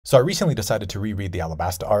So I recently decided to reread the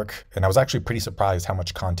Alabasta Arc, and I was actually pretty surprised how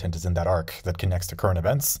much content is in that arc that connects to current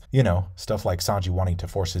events. You know, stuff like Sanji wanting to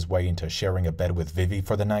force his way into sharing a bed with Vivi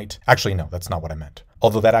for the night. Actually, no, that's not what I meant.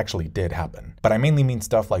 Although that actually did happen. But I mainly mean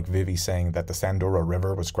stuff like Vivi saying that the Sandora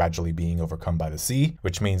River was gradually being overcome by the sea,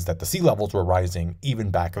 which means that the sea levels were rising even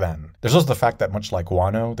back then. There's also the fact that much like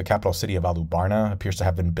Wano, the capital city of Alubarna appears to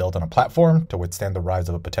have been built on a platform to withstand the rise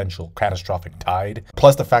of a potential catastrophic tide.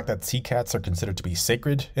 Plus the fact that sea cats are considered to be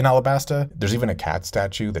sacred in Alabasta. There's even a cat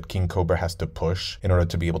statue that King Cobra has to push in order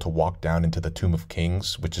to be able to walk down into the Tomb of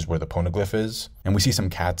Kings, which is where the poneglyph is. And we see some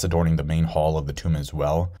cats adorning the main hall of the tomb as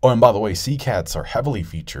well. Oh, and by the way, sea cats are heavily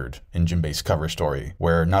featured in Jinbei's cover story,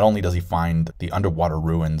 where not only does he find the underwater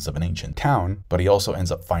ruins of an ancient town, but he also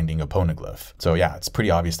ends up finding a poneglyph. So yeah, it's pretty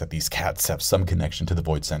obvious that these cats have some connection to the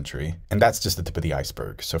Void Century. And that's just the tip of the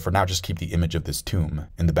iceberg. So for now, just keep the image of this tomb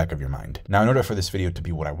in the back of your mind. Now, in order for this video to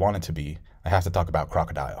be what I want it to be, I have to talk about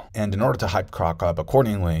Crocodile. And in order to hype Croc up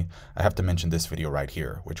accordingly, I have to mention this video right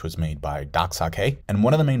here, which was made by Doc-Sake. And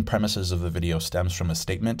one of the main premises of the video stems from a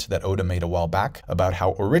statement that Oda made a while back about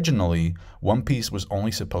how originally One Piece was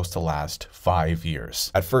only supposed to last 5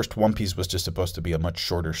 years. At first, One Piece was just supposed to be a much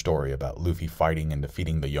shorter story about Luffy fighting and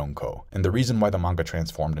defeating the Yonko. And the reason why the manga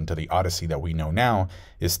transformed into the Odyssey that we know now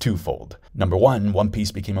is twofold. Number one, One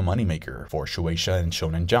Piece became a moneymaker for Shueisha and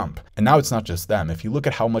Shonen Jump. And now it's not just them. If you look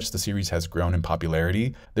at how much the series has grown in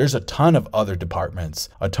popularity, there's a ton of other departments,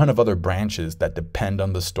 a ton of other branches that depend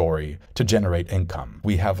on the story to generate income.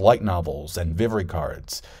 We have light novels and Vivre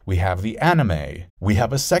cards. We have the anime. We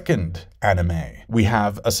have a second anime. We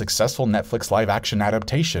have a successful Netflix live action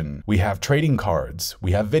adaptation. We have trading cards.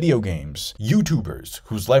 We have video games, YouTubers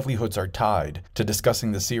whose livelihoods are tied to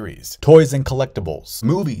discussing the series, toys and collectibles,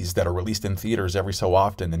 movies that are released in theaters every so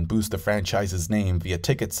often and boost the franchise's name via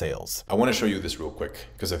ticket sales. I want to show you this real quick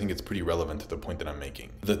because I think it's pretty relevant to the point that I'm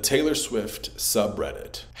making. The Taylor Swift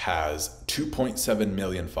subreddit has 2.7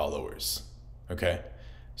 million followers. Okay?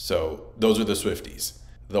 So those are the Swifties.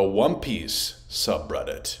 The One Piece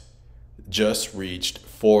subreddit just reached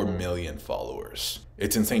 4 million followers.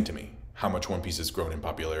 It's insane to me how much One Piece has grown in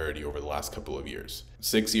popularity over the last couple of years.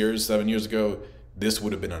 6 years, 7 years ago, this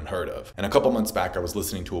would have been unheard of. And a couple months back, I was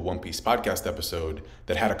listening to a One Piece podcast episode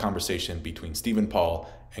that had a conversation between Stephen Paul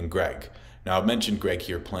and Greg. Now, I've mentioned Greg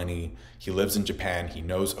here plenty. He lives in Japan. He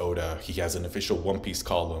knows Oda. He has an official One Piece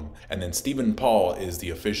column. And then Stephen Paul is the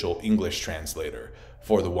official English translator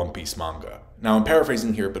for the One Piece manga. Now, I'm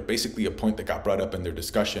paraphrasing here, but basically a point that got brought up in their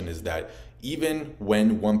discussion is that even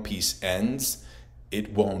when One Piece ends,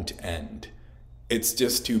 it won't end. It's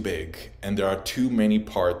just too big, and there are too many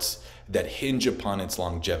parts that hinge upon its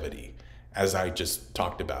longevity, as I just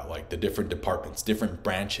talked about, like the different departments, different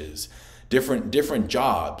branches, different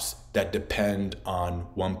jobs that depend on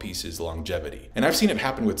One Piece's longevity. And I've seen it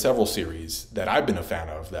happen with several series that I've been a fan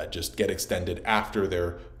of that just get extended after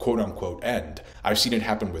their quote-unquote end. I've seen it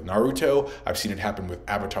happen with Naruto. I've seen it happen with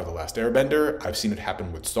Avatar: The Last Airbender. I've seen it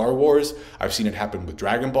happen with Star Wars. I've seen it happen with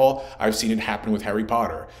Dragon Ball. I've seen it happen with Harry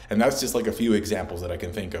Potter. And that's just like a few examples that I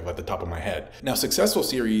can think of at the top of my head. Now, successful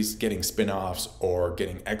series getting spin-offs or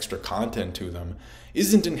getting extra content to them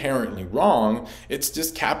isn't inherently wrong. It's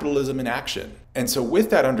just capitalism in action. And so with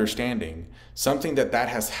that understanding, something that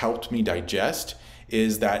has helped me digest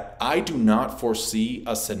is that I do not foresee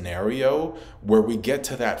a scenario where we get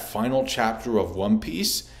to that final chapter of One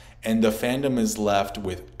Piece and the fandom is left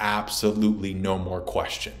with absolutely no more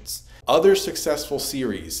questions. Other successful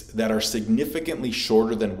series that are significantly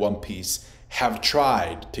shorter than One Piece have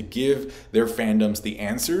tried to give their fandoms the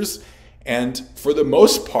answers. And for the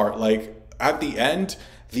most part, like at the end,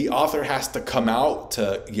 the author has to come out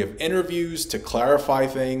to give interviews, to clarify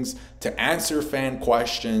things, to answer fan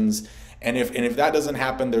questions. And if that doesn't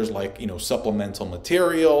happen, there's like, supplemental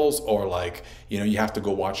materials, or like, you have to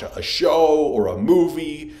go watch a show or a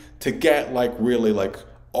movie to get like really like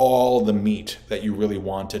all the meat that you really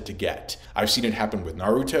wanted to get. I've seen it happen with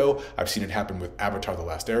Naruto. I've seen it happen with Avatar: The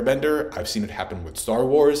Last Airbender. I've seen it happen with Star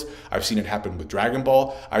Wars. I've seen it happen with Dragon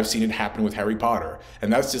Ball. I've seen it happen with Harry Potter.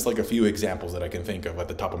 And that's just like a few examples that I can think of at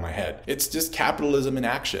the top of my head. It's just capitalism in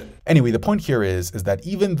action. Anyway, the point here is that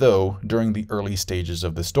even though during the early stages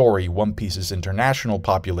of the story, One Piece's international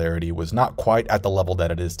popularity was not quite at the level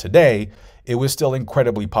that it is today, it was still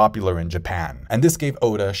incredibly popular in Japan. And this gave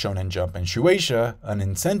Oda, Shonen Jump, and Shueisha an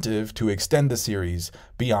incentive to extend the series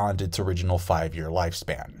beyond its original 5-year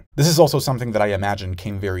lifespan. This is also something that I imagine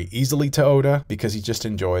came very easily to Oda because he just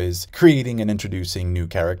enjoys creating and introducing new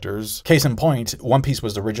characters. Case in point, One Piece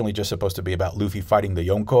was originally just supposed to be about Luffy fighting the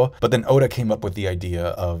Yonko, but then Oda came up with the idea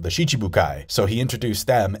of the Shichibukai. So he introduced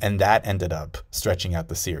them, and that ended up stretching out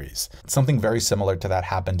the series. Something very similar to that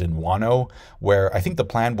happened in Wano, where I think the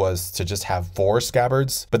plan was to just have 4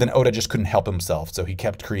 scabbards, but then Oda just couldn't help himself, so he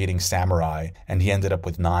kept creating samurai, and he ended up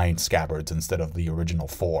with 9 scabbards instead of the original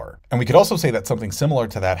 4. And we could also say that something similar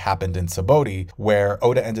to that happened in Sabaody, where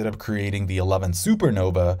Oda ended up creating the 11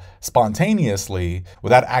 supernova spontaneously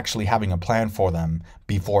without actually having a plan for them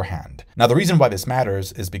beforehand. Now, the reason why this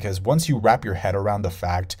matters is because once you wrap your head around the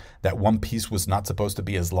fact that One Piece was not supposed to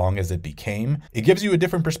be as long as it became, it gives you a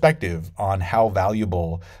different perspective on how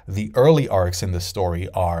valuable the early arcs in the story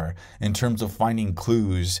are in terms of finding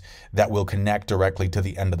clues that will connect directly to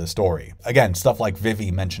the end of the story. Again, stuff like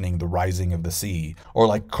Vivi mentioning the rising of the sea, or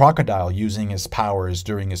like Crocodile using his powers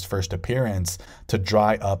during his first appearance to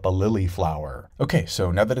dry up a lily flower. Okay,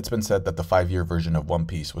 so now that it's been said that the 5-year version of One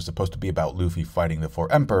Piece was supposed to be about Luffy fighting the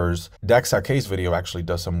 4 emperors, Dax Sake's video actually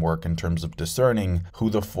does some work in terms of discerning who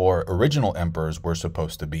the 4 original emperors were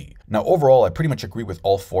supposed to be. Now, overall, I pretty much agree with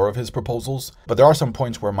all 4 of his proposals, but there are some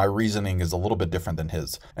points where my reasoning is a little bit different than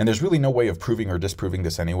his. And there's really no way of proving or disproving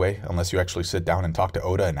this anyway, unless you actually sit down and talk to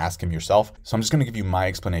Oda and ask him yourself. So I'm just going to give you my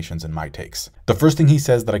explanations and my takes. The first thing he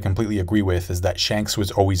says that I completely agree with is that Shanks was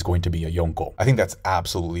always going to be a Yonko. I think that's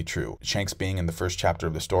absolutely true. Shanks being in the first chapter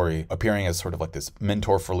of the story, appearing as sort of like this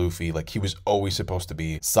mentor for Luffy, like he was always supposed to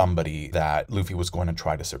be somebody that Luffy was going to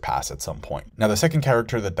try to surpass at some point. Now, the second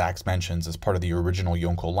character that Dax mentions as part of the original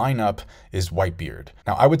Yonko lineup is Whitebeard.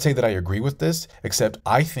 Now, I would say that I agree with this, except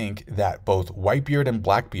I think that both Whitebeard and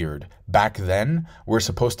Blackbeard back then were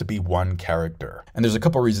supposed to be one character. And there's a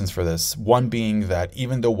couple reasons for this. One being that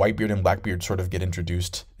even though Whitebeard and Blackbeard sort of get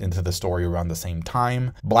introduced into the story around the same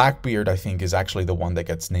time, Blackbeard, I think, is actually the one that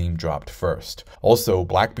gets name dropped first. Also,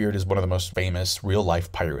 Blackbeard is one of the most famous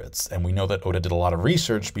real-life pirates, and we know that Oda did a lot of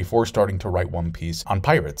research before starting to write One Piece on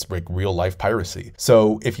pirates, like real-life piracy.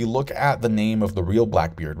 So if you look at the name of the real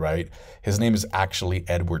Blackbeard, right, his name is actually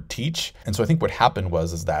Edward Teach. And so I think what happened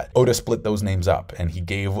was that Oda split those names up, and he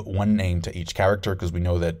gave one name to each character, because we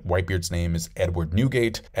know that Whitebeard's name is Edward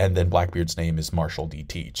Newgate, and then Blackbeard's name is Marshall D.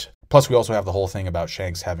 Teach. Plus, we also have the whole thing about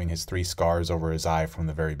Shanks having his 3 scars over his eye from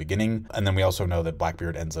the very beginning. And then we also know that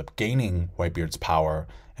Blackbeard ends up gaining Whitebeard's power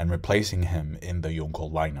and replacing him in the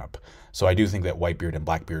Yonko lineup. So I do think that Whitebeard and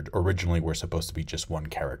Blackbeard originally were supposed to be just one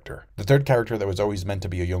character. The third character that was always meant to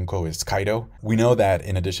be a Yonko is Kaido. We know that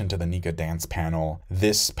in addition to the Nika dance panel,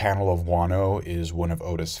 this panel of Wano is one of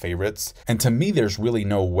Oda's favorites. And to me, there's really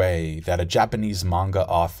no way that a Japanese manga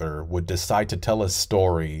author would decide to tell a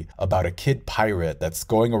story about a kid pirate that's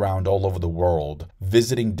going around all over the world,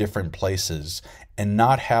 visiting different places, and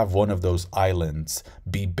not have one of those islands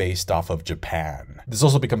be based off of Japan. This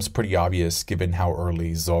also becomes pretty obvious given how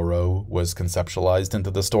early Zoro was conceptualized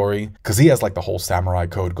into the story, because he has like the whole samurai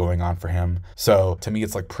code going on for him. So to me,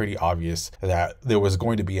 it's like pretty obvious that there was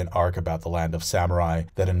going to be an arc about the land of samurai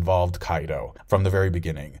that involved Kaido from the very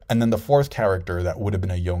beginning. And then the fourth character that would have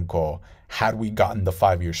been a Yonko, had we gotten the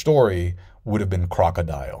 5-year story, would have been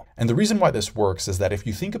Crocodile. And the reason why this works is that if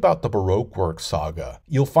you think about the Baroque work saga,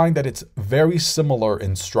 you'll find that it's very similar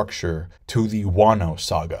in structure to the Wano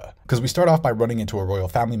saga. Because we start off by running into a royal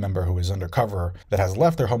family member who is undercover that has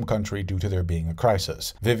left their home country due to there being a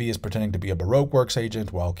crisis. Vivi is pretending to be a Baroque works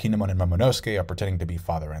agent, while Kinemon and Momonosuke are pretending to be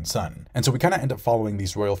father and son. And so we kind of end up following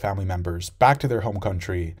these royal family members back to their home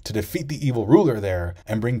country to defeat the evil ruler there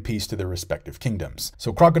and bring peace to their respective kingdoms.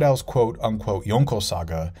 So Crocodile's quote-unquote Yonko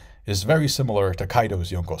saga is very similar to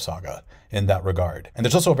Kaido's Yonko saga in that regard. And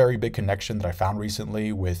there's also a very big connection that I found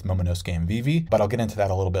recently with Momonosuke and Vivi, but I'll get into that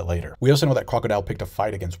a little bit later. We also know that Crocodile picked a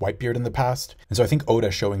fight against Whitebeard in the past, and so I think Oda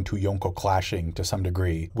showing 2 Yonko clashing to some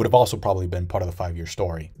degree would have also probably been part of the 5-year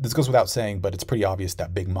story. This goes without saying, but it's pretty obvious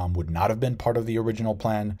that Big Mom would not have been part of the original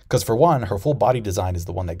plan, because for one, her full body design is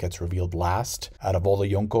the one that gets revealed last out of all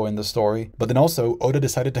the Yonko in the story. But then also, Oda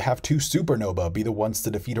decided to have 2 Supernova be the ones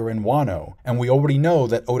to defeat her in Wano, and we already know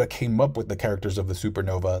that Oda came up with the characters of the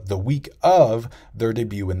Supernova the week of their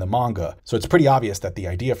debut in the manga. So it's pretty obvious that the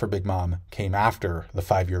idea for Big Mom came after the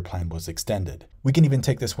 5-year plan was extended. We can even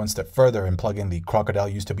take this one step further and plug in the crocodile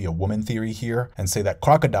used to be a woman theory here and say that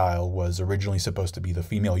crocodile was originally supposed to be the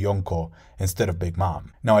female Yonko instead of Big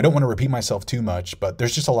Mom. Now, I don't want to repeat myself too much, but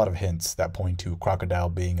there's just a lot of hints that point to crocodile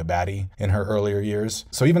being a baddie in her earlier years.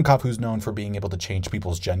 So Ivankov, who's known for being able to change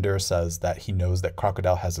people's gender, says that he knows that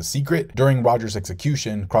crocodile has a secret. During Roger's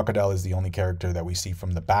execution, crocodile is the only character that we see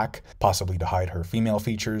from the back, possibly to hide her female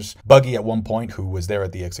features. Buggy, at one point, who was there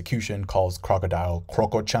at the execution, calls crocodile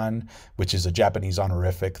Kroko-chan, which is a Japanese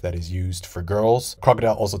honorific that is used for girls.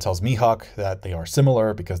 Crocodile also tells Mihawk that they are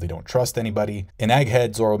similar because they don't trust anybody. In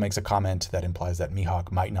Egghead, Zoro makes a comment that implies that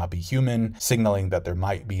Mihawk might not be human, signaling that there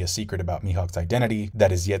might be a secret about Mihawk's identity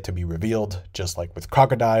that is yet to be revealed, just like with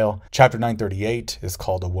Crocodile. Chapter 938 is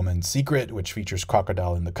called A Woman's Secret, which features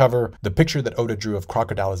Crocodile in the cover. The picture that Oda drew of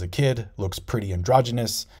Crocodile as a kid looks pretty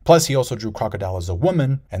androgynous. Plus, he also drew Crocodile as a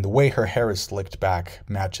woman, and the way her hair is slicked back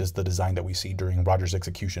matches the design that we see during Roger's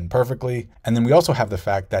execution perfectly. And then we also have the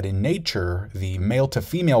fact that in nature, the male to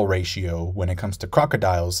female ratio when it comes to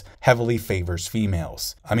crocodiles heavily favors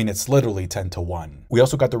females. I mean, it's literally 10-to-1. We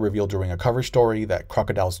also got the reveal during a cover story that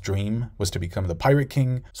Crocodile's dream was to become the Pirate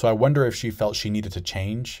King, so I wonder if she felt she needed to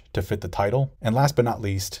change to fit the title. And last but not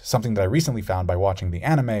least, something that I recently found by watching the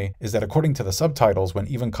anime is that according to the subtitles, when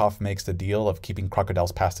Ivankov makes the deal of keeping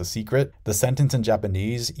Crocodile's past a secret, the sentence in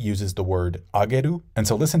Japanese uses the word ageru, and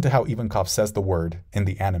so listen to how Ivankov says the word in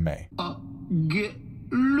the anime.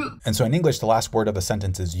 And so in English, the last word of the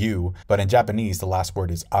sentence is you, but in Japanese, the last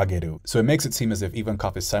word is ageru. So it makes it seem as if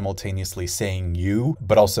Ivankov is simultaneously saying you,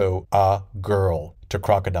 but also a girl to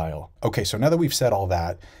Crocodile. Okay, so now that we've said all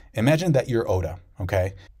that, imagine that you're Oda,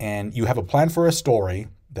 okay? And you have a plan for a story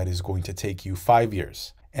that is going to take you 5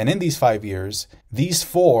 years. And in these 5 years, these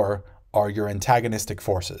 4 are your antagonistic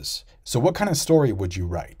forces. So what kind of story would you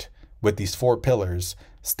write with these 4 pillars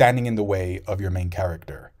standing in the way of your main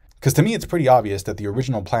character? Because to me, it's pretty obvious that the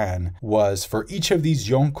original plan was for each of these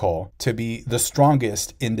Yonko to be the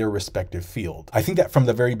strongest in their respective field. I think that from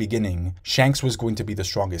the very beginning, Shanks was going to be the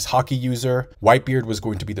strongest Haki user, Whitebeard was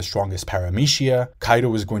going to be the strongest Paramecia, Kaido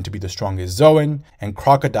was going to be the strongest Zoan, and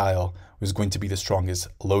Crocodile was going to be the strongest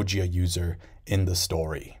Logia user in the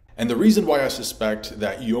story. And the reason why I suspect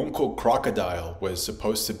that Yonko Crocodile was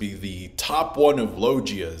supposed to be the top one of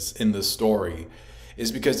Logias in the story is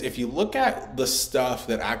because if you look at the stuff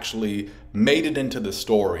that actually made it into the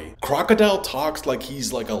story, Crocodile talks like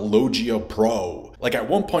he's like a Logia pro. Like at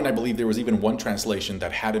one point, I believe there was even one translation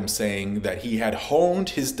that had him saying that he had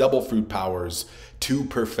honed his devil fruit powers to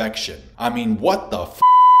perfection. I mean, what the f?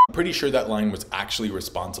 I'm pretty sure that line was actually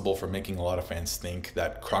responsible for making a lot of fans think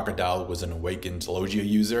that Crocodile was an awakened Logia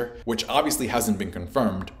user, which obviously hasn't been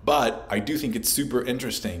confirmed, but I do think it's super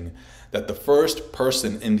interesting that the first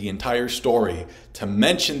person in the entire story to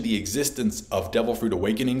mention the existence of Devil Fruit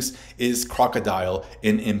Awakenings is Crocodile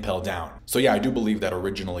in Impel Down. So yeah, I do believe that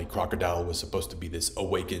originally Crocodile was supposed to be this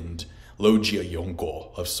awakened Logia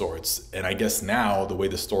Yonko of sorts, and I guess now, the way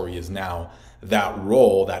the story is now, that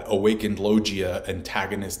role, that awakened Logia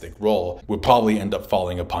antagonistic role, would probably end up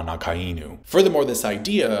falling upon Akainu. Furthermore, this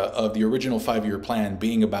idea of the original 5-year plan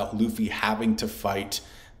being about Luffy having to fight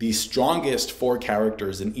the strongest 4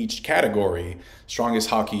 characters in each category, strongest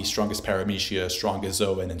Haki, strongest Paramecia, strongest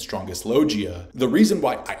Zoan, and strongest Logia. The reason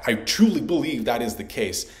why I truly believe that is the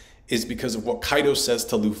case is because of what Kaido says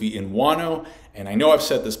to Luffy in Wano, and I know I've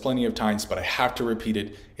said this plenty of times, but I have to repeat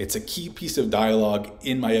it. It's a key piece of dialogue,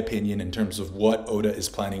 in my opinion, in terms of what Oda is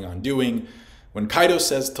planning on doing. When Kaido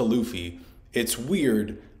says to Luffy, it's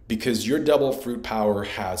weird because your devil fruit power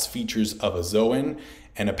has features of a Zoan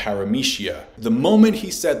and a Paramecia. The moment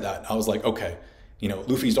he said that, I was like, okay, you know,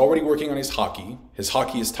 Luffy's already working on his Haki. His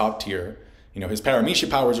Haki is top tier. You know, his Paramecia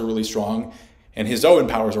powers are really strong and his Zoan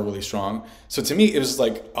powers are really strong. So to me, it was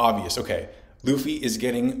like obvious, okay, Luffy is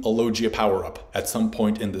getting a Logia power up at some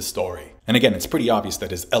point in this story. And again, it's pretty obvious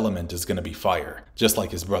that his element is going to be fire, just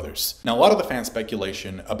like his brothers. Now, a lot of the fan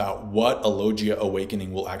speculation about what a Logia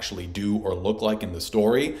awakening will actually do or look like in the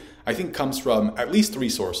story, I think comes from at least 3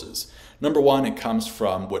 sources. Number one, it comes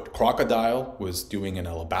from what Crocodile was doing in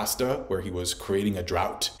Alabasta, where he was creating a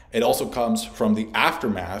drought. It also comes from the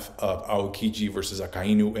aftermath of Aokiji versus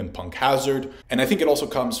Akainu in Punk Hazard. And I think it also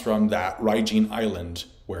comes from that Raijin Island,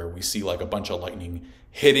 where we see like a bunch of lightning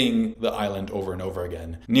hitting the island over and over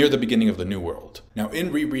again near the beginning of the New World. Now,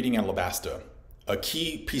 in rereading Alabasta, a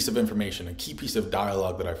key piece of information, a key piece of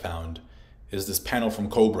dialogue that I found is this panel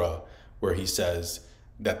from Cobra where he says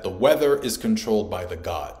that the weather is controlled by the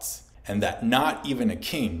gods and that not even a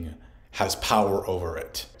king has power over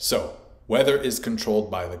it. So, weather is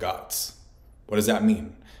controlled by the gods. What does that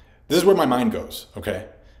mean? This is where my mind goes, okay?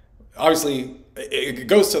 Obviously, it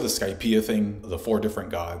goes to the Skypiea thing, the 4 different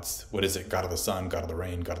gods. What is it? God of the sun, God of the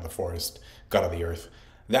rain, God of the forest, God of the earth.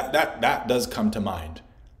 That does come to mind.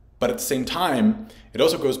 But at the same time, it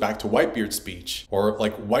also goes back to Whitebeard's speech, or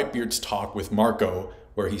like Whitebeard's talk with Marco,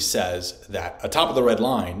 where he says that atop of the red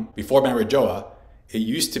line, before Marijoa, it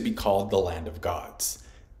used to be called the Land of Gods.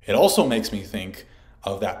 It also makes me think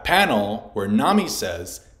of that panel where Nami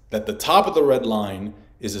says that the top of the red line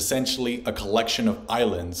is essentially a collection of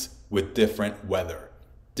islands with different weather,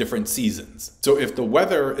 different seasons. So if the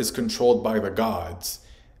weather is controlled by the gods,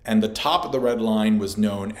 and the top of the red line was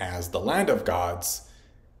known as the Land of Gods,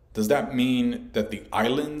 does that mean that the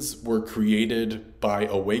islands were created by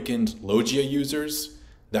awakened Logia users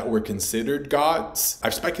that were considered gods?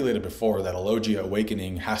 I've speculated before that a Logia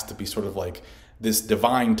awakening has to be sort of like this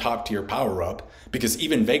divine top-tier power-up, because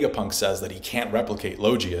even Vegapunk says that he can't replicate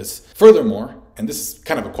Logias. Furthermore, and this is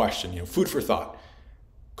kind of a question, food for thought,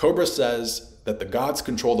 Cobra says that the gods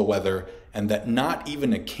control the weather and that not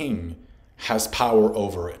even a king has power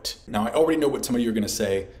over it. Now, I already know what some of you are going to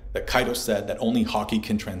say, that Kaido said that only Haki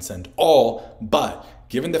can transcend all, but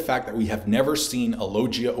given the fact that we have never seen a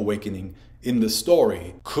Logia awakening in the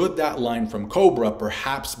story, could that line from Cobra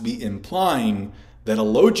perhaps be implying that a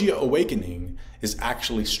Logia awakening is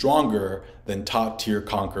actually stronger than top-tier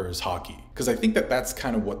Conqueror's Haki? Because I think that that's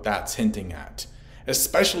kind of what that's hinting at,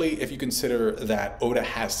 especially if you consider that Oda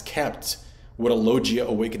has kept what a Logia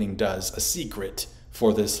awakening does a secret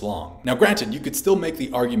for this long. Now, granted, you could still make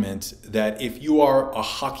the argument that if you are a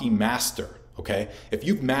Haki master, okay, if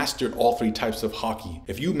you've mastered all 3 types of Haki,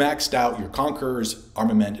 if you maxed out your Conqueror's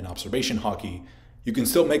Armament and Observation Haki, you can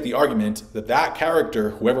still make the argument that that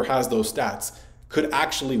character, whoever has those stats, could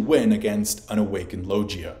actually win against an awakened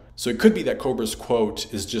Logia. So it could be that Cobra's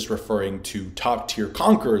quote is just referring to top-tier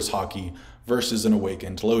Conqueror's Haki versus an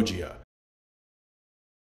awakened Logia.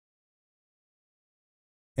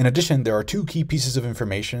 In addition, there are 2 key pieces of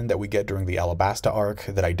information that we get during the Alabasta arc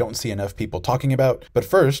that I don't see enough people talking about. But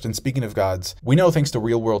first, and speaking of gods, we know thanks to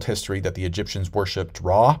real-world history that the Egyptians worshipped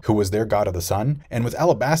Ra, who was their god of the sun, and with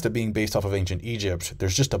Alabasta being based off of ancient Egypt,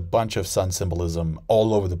 there's just a bunch of sun symbolism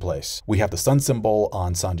all over the place. We have the sun symbol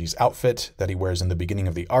on Sanji's outfit that he wears in the beginning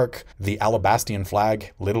of the arc. The Alabastian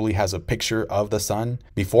flag literally has a picture of the sun.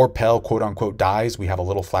 Before Pell quote-unquote dies, we have a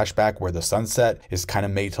little flashback where the sunset is kind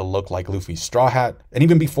of made to look like Luffy's straw hat. And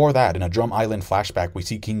even before that, in a Drum Island flashback, we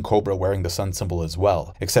see King Cobra wearing the sun symbol as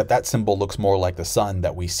well, except that symbol looks more like the sun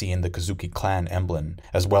that we see in the Kozuki clan emblem,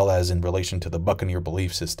 as well as in relation to the Buccaneer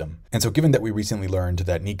belief system. And so given that we recently learned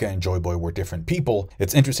that Nika and Joy Boy were different people,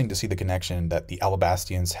 it's interesting to see the connection that the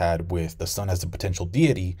Alabastians had with the sun as a potential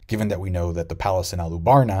deity, given that we know that the palace in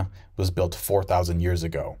Alubarna was built 4,000 years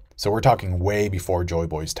ago. So we're talking way before Joy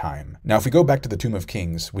Boy's time. Now, if we go back to the Tomb of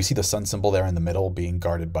Kings, we see the sun symbol there in the middle being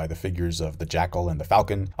guarded by the figures of the Jackal and the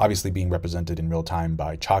Falcon, obviously being represented in real time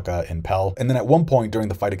by Chaka and Pell. And then at one point during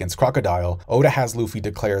the fight against Crocodile, Oda has Luffy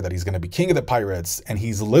declare that he's going to be king of the pirates, and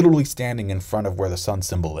he's literally standing in front of where the sun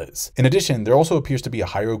symbol is. In addition, there also appears to be a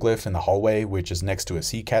hieroglyph in the hallway, which is next to a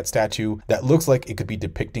sea cat statue that looks like it could be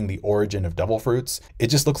depicting the origin of devil fruits.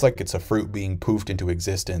 It just looks like it's a fruit being poofed into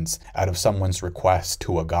existence out of someone's request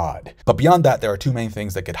to a god. But beyond that, there are 2 main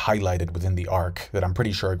things that get highlighted within the arc that I'm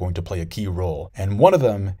pretty sure are going to play a key role. And one of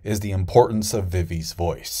them is the importance of Vivi's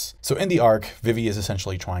voice. So in the arc, Vivi is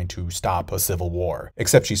essentially trying to stop a civil war,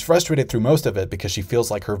 except she's frustrated through most of it because she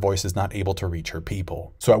feels like her voice is not able to reach her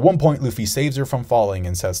people. So at one point, Luffy saves her from falling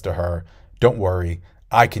and says to her, "Don't worry,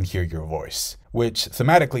 I can hear your voice," which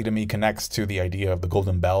thematically to me connects to the idea of the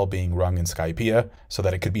golden bell being rung in Skypiea so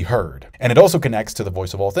that it could be heard. And it also connects to the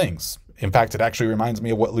voice of all things. In fact, it actually reminds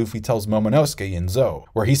me of what Luffy tells Momonosuke in Zou,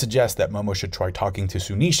 where he suggests that Momo should try talking to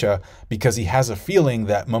Sunisha because he has a feeling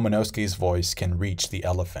that Momonosuke's voice can reach the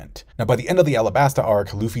elephant. Now, by the end of the Alabasta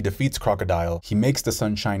arc, Luffy defeats Crocodile, he makes the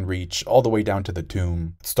sunshine reach all the way down to the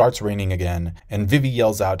tomb, it starts raining again, and Vivi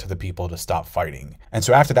yells out to the people to stop fighting. And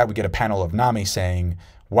so after that, we get a panel of Nami saying,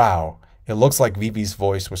 "Wow, it looks like Vivi's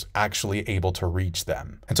voice was actually able to reach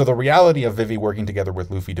them." And so the reality of Vivi working together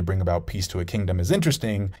with Luffy to bring about peace to a kingdom is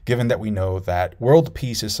interesting, given that we know that world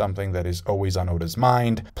peace is something that is always on Oda's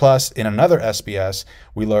mind. Plus, in another SBS,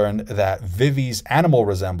 we learned that Vivi's animal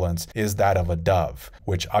resemblance is that of a dove,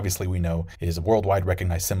 which obviously we know is a worldwide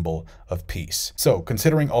recognized symbol of peace. So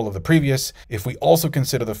considering all of the previous, if we also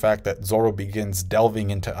consider the fact that Zoro begins delving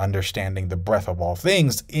into understanding the breadth of all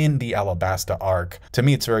things in the Alabasta arc, to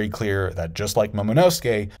me it's very clear reminder that just like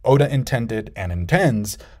Momonosuke, Oda intended and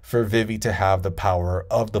intends for Vivi to have the power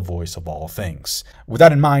of the voice of all things. With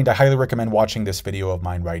that in mind, I highly recommend watching this video of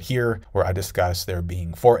mine right here, where I discuss there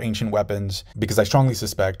being 4 ancient weapons, because I strongly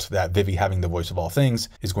suspect that Vivi having the voice of all things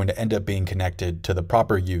is going to end up being connected to the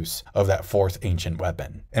proper use of that 4th ancient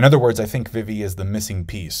weapon. In other words, I think Vivi is the missing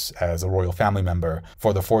piece as a royal family member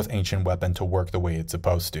for the 4th ancient weapon to work the way it's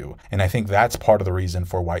supposed to. And I think that's part of the reason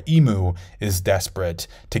for why Imu is desperate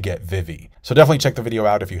to get Vivi. So definitely check the video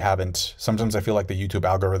out if you haven't. Sometimes I feel like the YouTube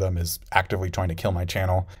algorithm is actively trying to kill my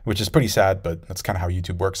channel, which is pretty sad, but that's kind of how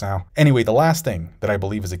YouTube works now. Anyway, the last thing that I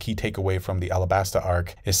believe is a key takeaway from the Alabasta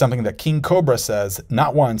arc is something that King Cobra says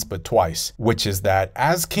not once, but twice, which is that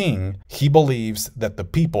as king, he believes that the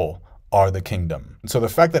people are the kingdom. So the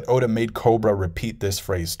fact that Oda made Cobra repeat this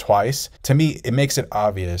phrase twice, to me, it makes it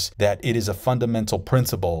obvious that it is a fundamental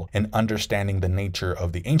principle in understanding the nature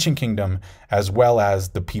of the ancient kingdom, as well as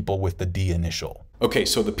the people with the D initial. Okay,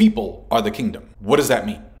 so the people are the kingdom. What does that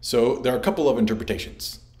mean? So there are a couple of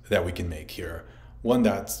interpretations that we can make here. One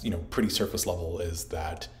that's, pretty surface level is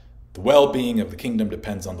that the well-being of the kingdom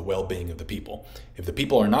depends on the well-being of the people. If the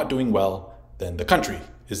people are not doing well, then the country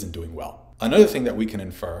isn't doing well. Another thing that we can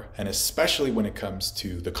infer, and especially when it comes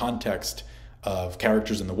to the context of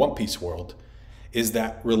characters in the One Piece world, is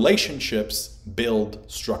that relationships build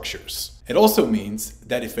structures. It also means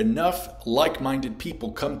that if enough like-minded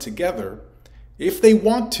people come together, if they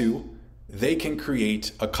want to, they can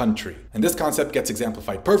create a country. And this concept gets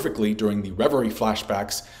exemplified perfectly during the Reverie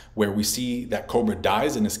flashbacks, where we see that Cobra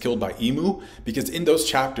dies and is killed by Imu, because in those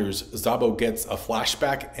chapters, Zabo gets a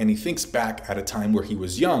flashback and he thinks back at a time where he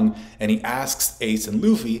was young, and he asks Ace and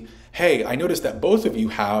Luffy, hey, I noticed that both of you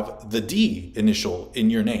have the D initial in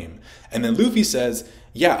your name. And then Luffy says,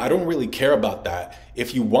 yeah, I don't really care about that.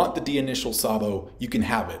 If you want the D initial, Sabo, you can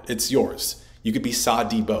have it. It's yours. You could be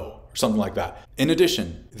Sa-Di-Bo, or something like that. In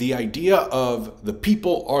addition, the idea of the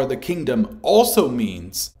people are the kingdom also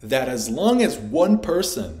means that as long as one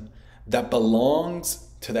person that belongs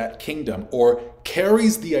to that kingdom or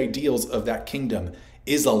carries the ideals of that kingdom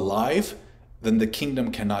is alive, then the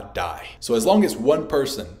kingdom cannot die. So as long as one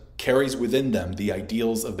person carries within them the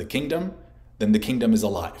ideals of the kingdom, then the kingdom is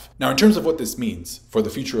alive. Now, in terms of what this means for the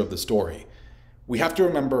future of the story, we have to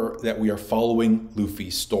remember that we are following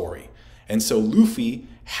Luffy's story. And so Luffy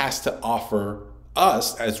has to offer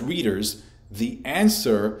us as readers the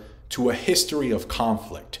answer to a history of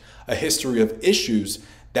conflict, a history of issues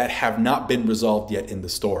that have not been resolved yet in the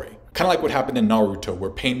story. Kind of like what happened in Naruto, where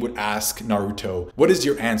Pain would ask Naruto, what is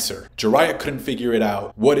your answer? Jiraiya couldn't figure it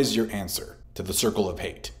out. What is your answer to the circle of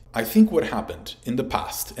hate? I think what happened in the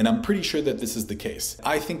past, and I'm pretty sure that this is the case,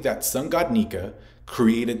 I think that Sun God Nika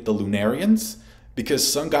created the Lunarians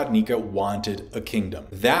because Sun God Nika wanted a kingdom.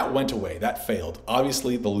 That went away, that failed.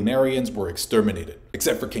 Obviously, the Lunarians were exterminated,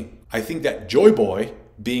 except for King. I think that Joy Boy,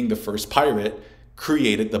 being the first pirate,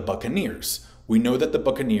 created the Buccaneers. We know that the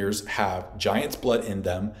Buccaneers have giant's blood in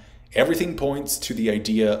them. Everything points to the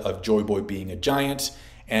idea of Joy Boy being a giant.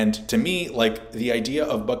 And to me, like, the idea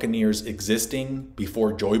of Buccaneers existing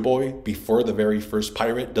before Joy Boy, before the very first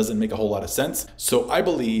pirate, doesn't make a whole lot of sense. So I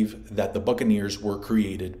believe that the Buccaneers were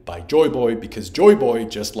created by Joy Boy because Joy Boy,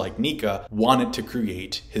 just like Nika, wanted to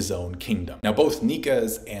create his own kingdom. Now, both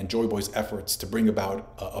Nika's and Joy Boy's efforts to bring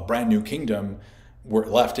about a brand new kingdom were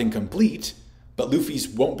left incomplete, but Luffy's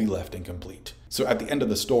won't be left incomplete. So at the end of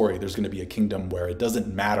the story, there's going to be a kingdom where it doesn't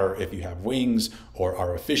matter if you have wings or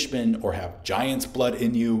are a fishman or have giant's blood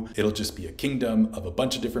in you. It'll just be a kingdom of a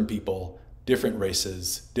bunch of different people, different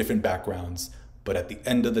races, different backgrounds. But at the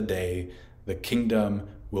end of the day, the kingdom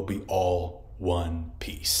will be all one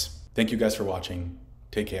piece. Thank you guys for watching.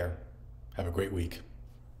 Take care. Have a great week.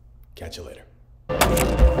 Catch you later.